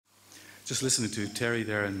just listening to Terry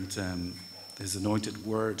there and his anointed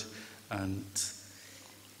word, and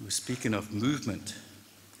he was speaking of movement.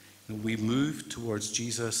 When we move towards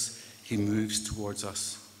Jesus, he moves towards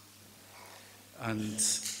us. And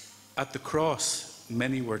at the cross,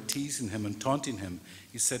 many were teasing him and taunting him.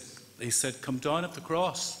 He said, come down at the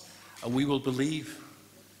cross and we will believe.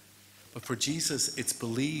 But for Jesus, it's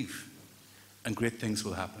believe and great things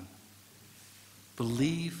will happen.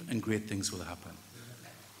 Believe and great things will happen.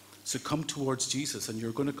 So come towards Jesus, and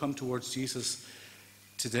you're going to come towards Jesus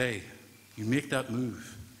today. You make that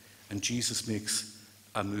move, and Jesus makes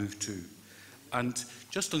a move too. And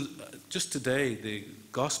just today, the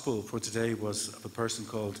gospel for today was of a person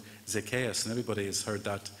called Zacchaeus, and everybody has heard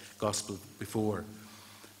that gospel before.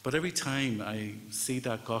 But every time I see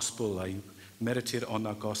that gospel, I meditate on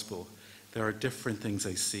that gospel, there are different things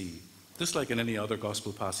I see, just like in any other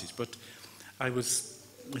gospel passage. But I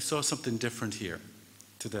saw something different here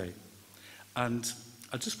today. And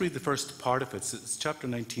I'll just read the first part of it. It's chapter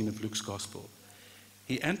 19 of Luke's gospel.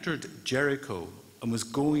 He entered Jericho and was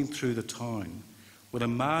going through the town when a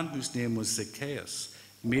man whose name was Zacchaeus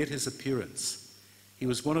made his appearance. He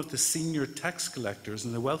was one of the senior tax collectors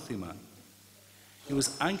and a wealthy man. He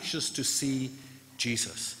was anxious to see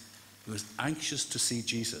Jesus. He was anxious to see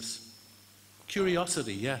Jesus.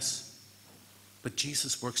 Curiosity, yes. But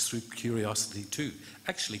Jesus works through curiosity too.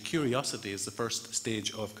 Actually, curiosity is the first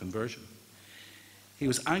stage of conversion. He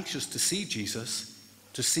was anxious to see Jesus,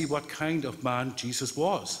 to see what kind of man Jesus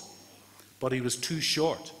was. But he was too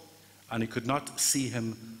short, and he could not see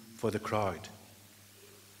him for the crowd.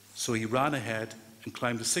 So he ran ahead and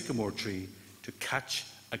climbed a sycamore tree to catch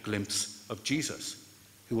a glimpse of Jesus,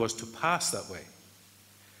 who was to pass that way.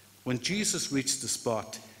 When Jesus reached the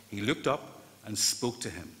spot, he looked up and spoke to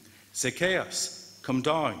him. Zacchaeus, come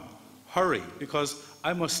down, hurry, because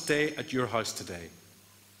I must stay at your house today.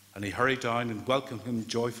 And he hurried down and welcomed him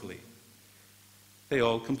joyfully. They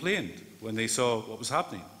all complained when they saw what was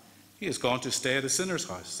happening. He has gone to stay at a sinner's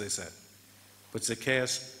house, they said. But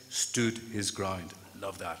Zacchaeus stood his ground. I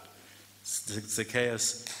love that.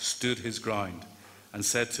 Zacchaeus stood his ground and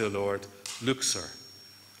said to the Lord, look, sir,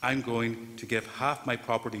 I'm going to give half my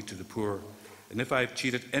property to the poor, and if I have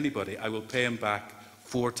cheated anybody, I will pay him back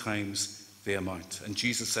 4 times the amount. And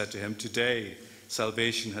Jesus said to him, today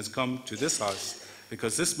salvation has come to this house,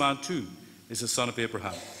 because this man too is a son of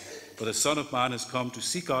Abraham. For the Son of Man has come to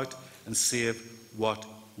seek out and save what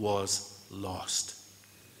was lost.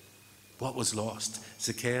 What was lost?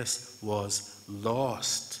 Zacchaeus was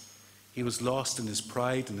lost. He was lost in his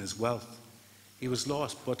pride and his wealth. He was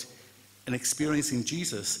lost, but in experiencing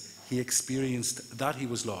Jesus, he experienced that he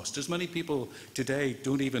was lost. There's many people today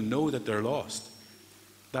don't even know that they're lost,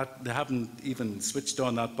 that they haven't even switched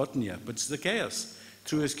on that button yet. But Zacchaeus,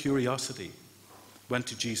 through his curiosity, went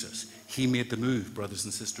to Jesus. He made the move, brothers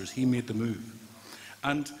and sisters. He made the move.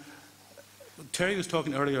 And Terry was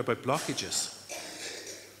talking earlier about blockages.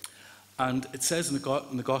 And it says in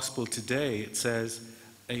the gospel today, it says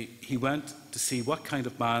he went to see what kind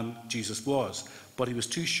of man Jesus was, but he was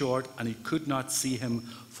too short and he could not see him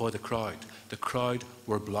for the crowd. The crowd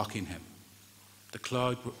were blocking him. The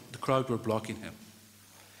crowd were blocking him.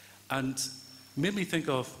 And made me think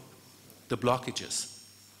of the blockages.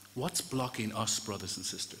 What's blocking us, brothers and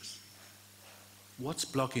sisters? What's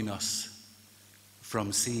blocking us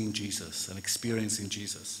from seeing Jesus and experiencing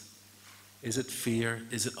Jesus? Is it fear?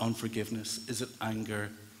 Is it unforgiveness? Is it anger?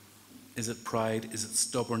 Is it pride? Is it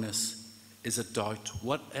stubbornness? Is it doubt?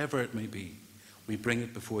 Whatever it may be, we bring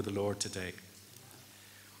it before the Lord today.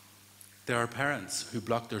 There are parents who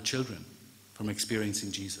block their children from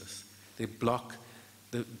experiencing Jesus. They block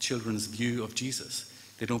the children's view of Jesus.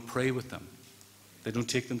 They don't pray with them. They don't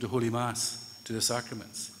take them to Holy Mass, to the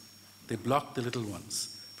sacraments. They block the little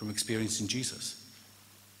ones from experiencing Jesus.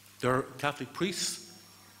 There are Catholic priests,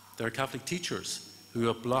 there are Catholic teachers who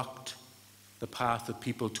have blocked the path of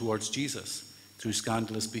people towards Jesus through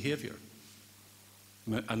scandalous behaviour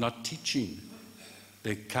and not teaching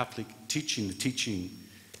the Catholic teaching, the teaching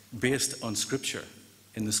based on Scripture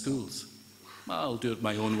in the schools. I'll do it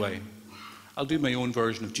my own way. I'll do my own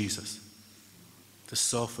version of Jesus, to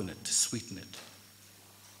soften it, to sweeten it.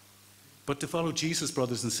 But to follow Jesus,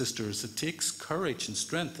 brothers and sisters, it takes courage and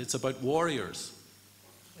strength. It's about warriors.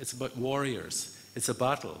 It's about warriors. It's a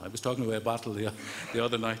battle. I was talking about a battle the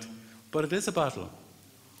other night. But it is a battle.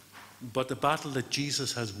 But the battle that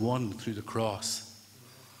Jesus has won through the cross.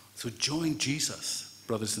 So join Jesus,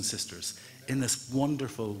 brothers and sisters, in this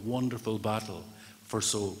wonderful, wonderful battle for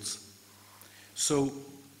souls. So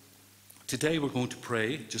today we're going to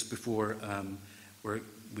pray just before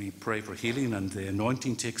we pray for healing and the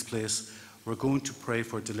anointing takes place. we're going to pray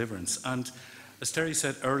for deliverance. And as Terry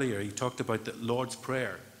said earlier, he talked about the Lord's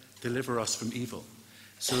Prayer, deliver us from evil.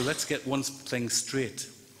 So let's get one thing straight.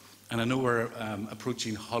 And I know we're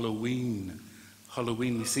approaching Halloween.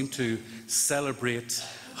 We seem to celebrate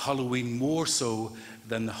Halloween more so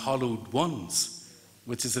than the hallowed ones,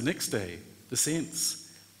 which is the next day, the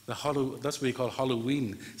saints. That's what we call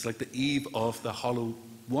Halloween. It's like the eve of the hallowed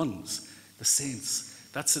ones, the saints.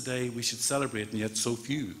 That's the day we should celebrate, and yet so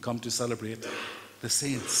few come to celebrate the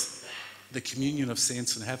saints, the communion of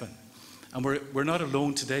saints in heaven. And we're not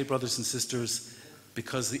alone today, brothers and sisters,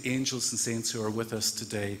 because the angels and saints who are with us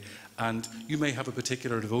today, and you may have a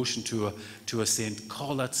particular devotion to a saint,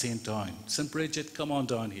 call that saint down. St. Bridget, come on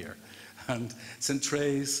down here. And St.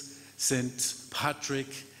 Therese, St. Patrick,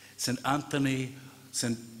 St. Anthony,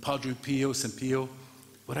 St. Padre Pio, St. Pio,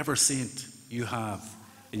 whatever saint you have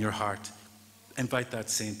in your heart, invite that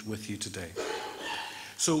saint with you today.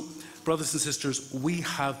 So, brothers and sisters, we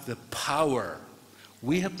have the power.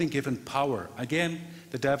 We have been given power. Again,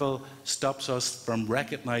 the devil stops us from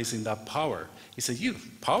recognizing that power. He said, you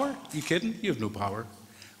have power? Are you kidding? You have no power.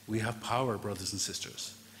 We have power, brothers and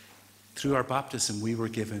sisters. Through our baptism, we were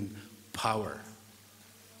given power.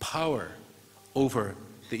 Power over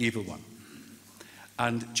the evil one.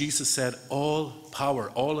 And Jesus said, all power,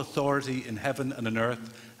 all authority in heaven and on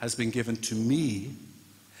earth has been given to me.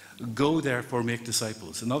 Go therefore, make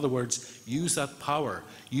disciples. In other words, use that power,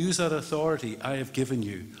 use that authority I have given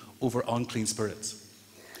you over unclean spirits.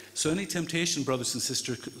 So any temptation, brothers and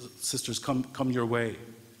sisters, come your way,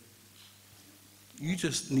 you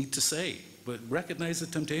just need to say, but recognize the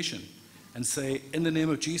temptation and say, in the name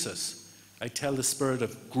of Jesus, I tell the spirit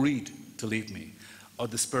of greed to leave me, or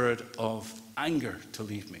the spirit of anger to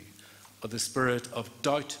leave me, or the spirit of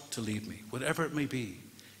doubt to leave me, whatever it may be.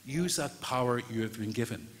 Use that power you have been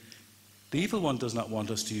given. The evil one does not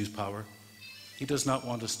want us to use power. He does not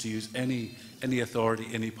want us to use any authority,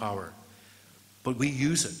 any power. But we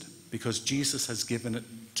use it because Jesus has given it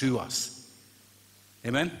to us.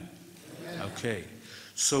 Amen? Amen. Okay.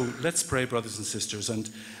 So let's pray, brothers and sisters. And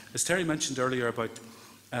as Terry mentioned earlier about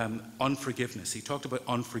unforgiveness, he talked about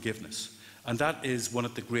unforgiveness. And that is one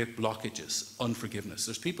of the great blockages, unforgiveness.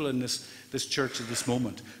 There's people in this church at this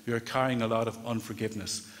moment who are carrying a lot of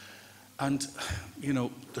unforgiveness. And, you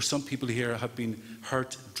know, there's some people here who have been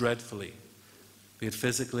hurt dreadfully, be it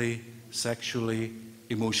physically, sexually,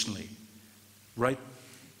 emotionally, right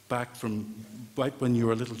back from right when you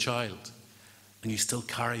were a little child. And you still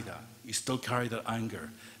carry that. You still carry that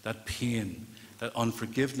anger, that pain, that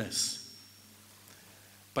unforgiveness.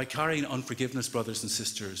 By carrying unforgiveness, brothers and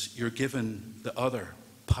sisters, you're given the other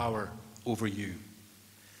power over you.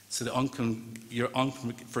 So your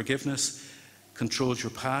unforgiveness controls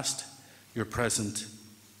your past, your present,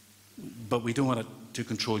 but we don't want it to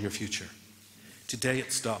control your future. Today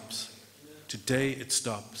it stops. Today it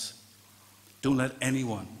stops. Don't let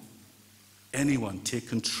anyone take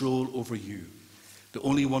control over you. The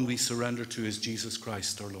only one we surrender to is Jesus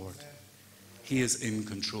Christ, our Lord. He is in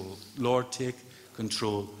control. Lord, take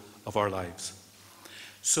control of our lives.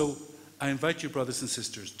 So I invite you, brothers and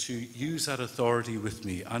sisters, to use that authority with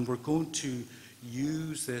me, and we're going to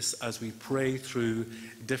use this as we pray through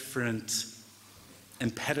different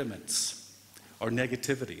impediments or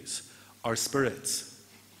negativities or spirits.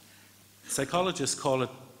 Psychologists call it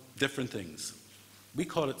different things. We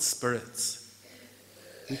call it spirits.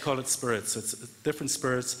 We call it spirits. Different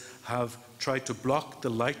spirits have tried to block the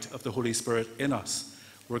light of the Holy Spirit in us.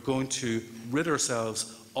 We're going to rid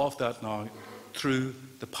ourselves of that now through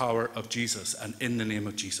the power of Jesus and in the name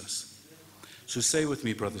of Jesus. So say with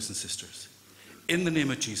me, brothers and sisters, in the name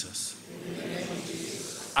of Jesus,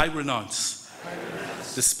 I renounce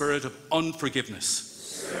the spirit of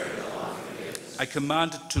unforgiveness. I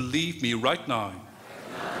command it to leave me right now,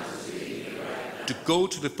 to go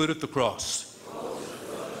to the foot of the cross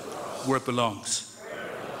where it belongs.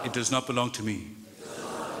 It does not belong to me.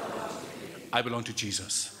 I belong to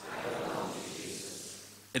Jesus.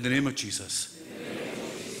 In the name of Jesus,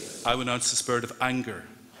 I renounce the spirit of anger.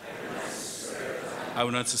 I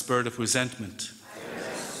renounce the spirit of resentment.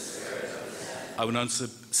 I renounce the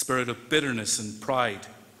spirit of bitterness and pride.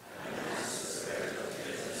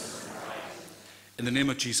 In the name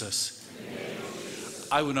of Jesus,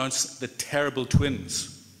 I renounce the terrible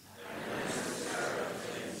twins.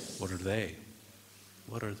 What are they?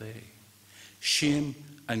 What are they? Shame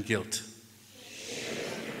and guilt.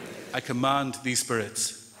 I command these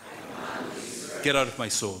spirits, get out of my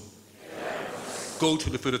soul. Go to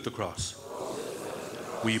the foot of the cross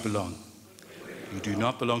where you belong. You do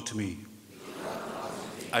not belong to me.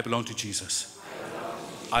 I belong to Jesus.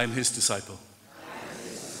 I am his disciple.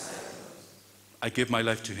 I give my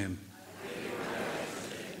life to him.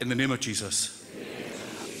 In the name of Jesus,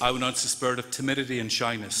 I renounce the spirit of timidity and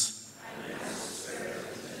shyness.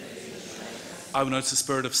 I renounce the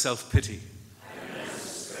spirit of self-pity.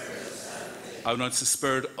 I renounce the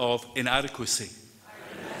spirit of inadequacy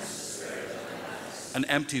and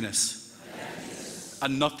emptiness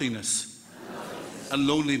and nothingness and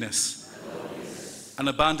loneliness and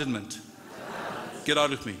abandonment. Get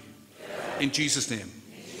out of me. In Jesus' name.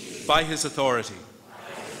 By his authority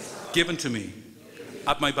given to me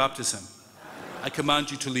at my baptism, I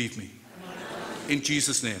command you to leave me. In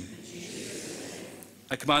Jesus' name.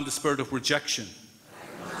 I command the spirit of rejection.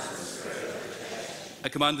 I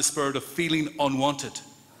command the spirit of feeling unwanted.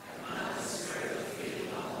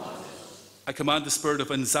 I command the spirit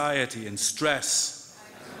of anxiety and stress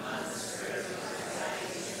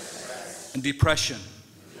and depression.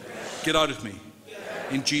 Get out of me.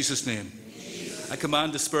 In Jesus' name. I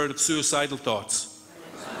command the spirit of suicidal thoughts.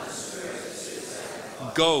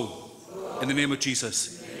 Go. In the name of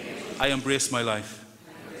Jesus. I embrace my life.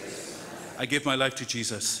 I give my life to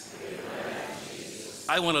Jesus.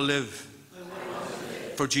 I want to live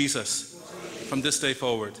for Jesus from this day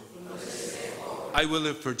forward. I will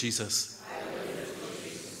live for Jesus.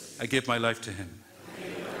 I give my life to him.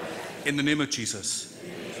 In the name of Jesus,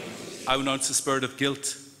 I renounce the spirit of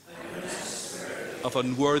guilt, of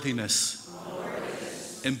unworthiness,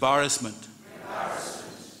 embarrassment,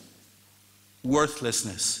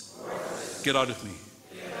 worthlessness. Get out of me.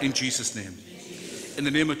 In Jesus' name. In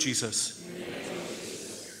the name of Jesus,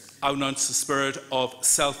 I renounce the spirit of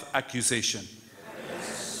self-accusation,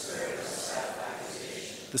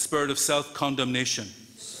 the spirit of self-condemnation,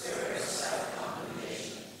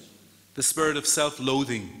 the spirit of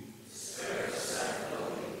self-loathing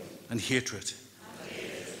and hatred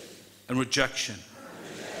and rejection.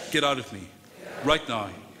 Get out of me right now,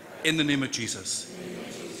 in the name of Jesus.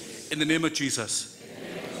 In the name of Jesus,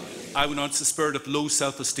 I renounce the spirit of low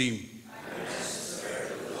self-esteem.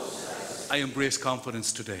 I embrace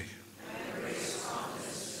confidence today.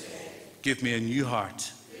 Give me a new heart,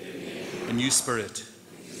 a new spirit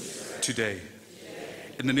today.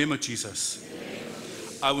 In the name of Jesus,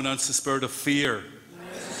 I renounce the spirit of fear.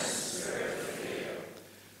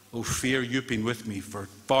 Oh, fear, you've been with me for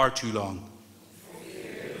far too long.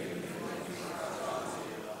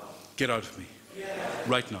 Get out of me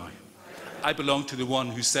right now. I belong to the one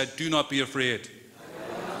who said, do not be afraid.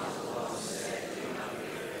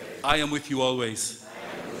 I am with you always.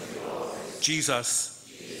 Jesus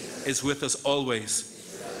is with us always.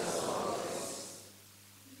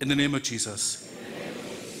 In the name of Jesus,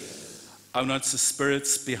 I renounce the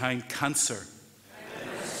spirits behind cancer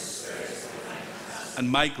and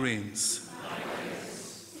migraines.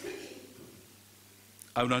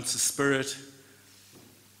 I renounce the spirit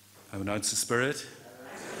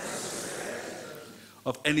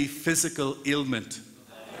of any physical ailment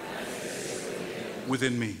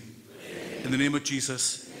within me. In the name of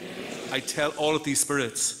Jesus, I tell all of these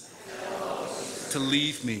spirits to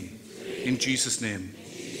leave me in Jesus' name.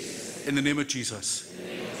 In the name of Jesus,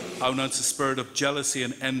 I renounce the spirit of jealousy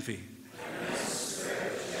and envy.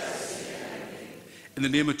 In the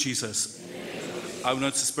name of Jesus, I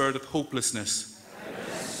renounce the spirit of hopelessness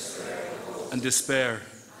and despair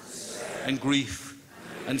and grief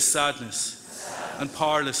and sadness and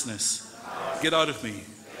powerlessness. Get out of me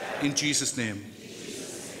in Jesus' name.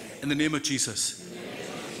 In the name of Jesus,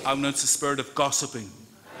 I renounce the spirit of gossiping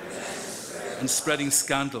and spreading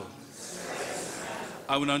scandal.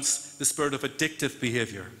 I renounce the spirit of addictive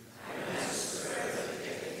behavior.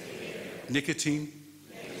 Nicotine,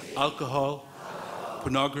 alcohol,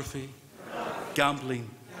 pornography, gambling.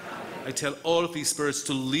 I tell all of these spirits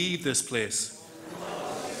to leave this place.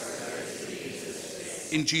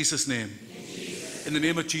 In Jesus' name. In the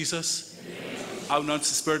name of Jesus, I renounce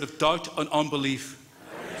the spirit of doubt and unbelief.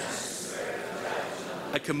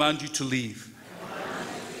 I command you to leave.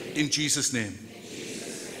 In Jesus' name.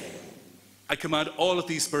 I command all of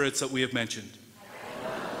these spirits that we have mentioned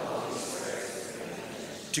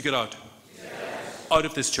to get out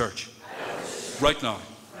of this church right now.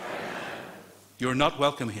 You're not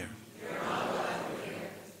welcome here.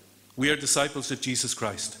 We are disciples of Jesus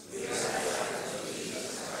Christ.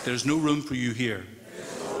 There's no room for you here.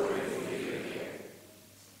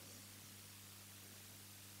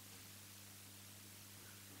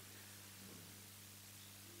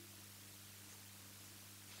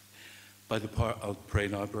 By the power, I'll pray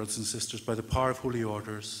now, brothers and sisters, by the power of holy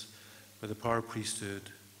orders, by the power of priesthood,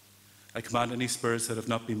 I command any spirits that have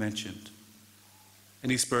not been mentioned,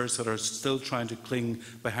 any spirits that are still trying to cling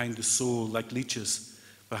behind the soul like leeches,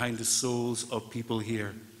 behind the souls of people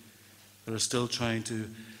here, that that are still trying to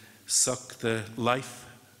suck the life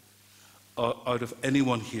out of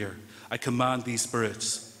anyone here, I command these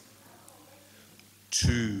spirits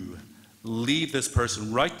to leave this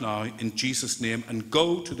person right now in Jesus' name and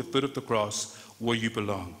go to the foot of the cross where you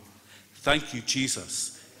belong. Thank you,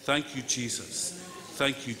 Jesus. Thank you, Jesus.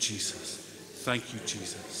 Thank you, Jesus. Thank you,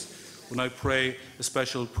 Jesus. When I pray a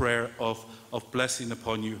special prayer of blessing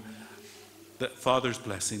upon you, the Father's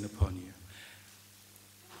blessing upon you.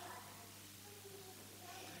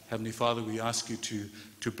 Heavenly Father, we ask you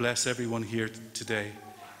to bless everyone here today.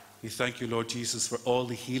 We thank you, Lord Jesus, for all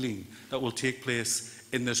the healing that will take place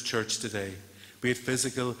in this church today, be it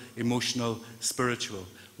physical, emotional, spiritual.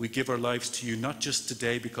 We give our lives to you, not just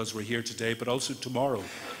today because we're here today, but also tomorrow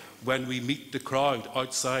when we meet the crowd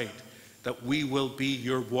outside, that we will be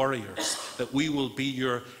your warriors, that we will be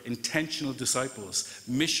your intentional disciples,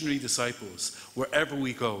 missionary disciples, wherever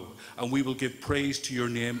we go, and we will give praise to your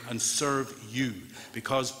name and serve you.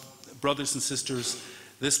 Because, brothers and sisters,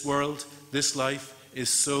 this world, this life is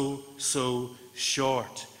so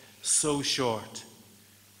short, so short.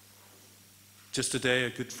 Just today,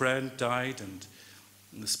 a good friend died, and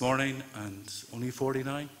this morning, and only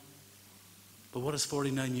 49. But what is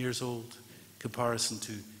 49 years old in comparison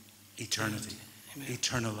to eternity? Amen.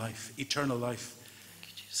 Eternal life, eternal life.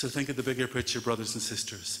 So think of the bigger picture, brothers and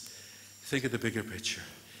sisters. Think of the bigger picture.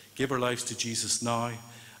 Give our lives to Jesus now,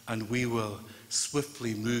 and we will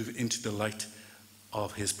swiftly move into the light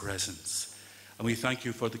of his presence. And we thank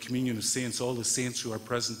you for the communion of saints, all the saints who are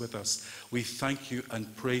present with us. We thank you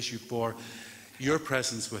and praise you for your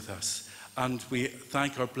presence with us. And we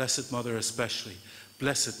thank our Blessed Mother especially.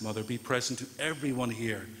 Blessed Mother, be present to everyone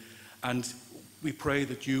here. And we pray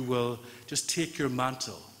that you will just take your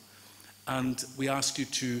mantle, and we ask you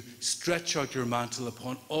to stretch out your mantle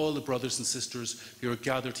upon all the brothers and sisters who are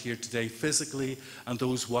gathered here today, physically, and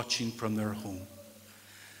those watching from their home.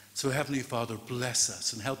 So Heavenly Father, bless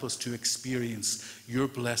us and help us to experience your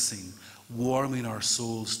blessing, warming our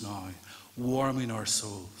souls now, warming our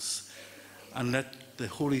souls. And let the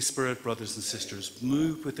Holy Spirit, brothers and sisters,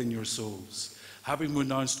 move within your souls. Having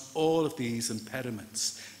renounced all of these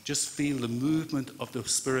impediments, just feel the movement of the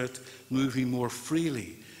Spirit moving more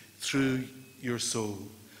freely through your soul,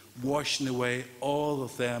 washing away all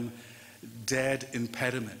of them dead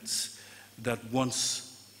impediments that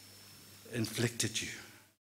once inflicted you.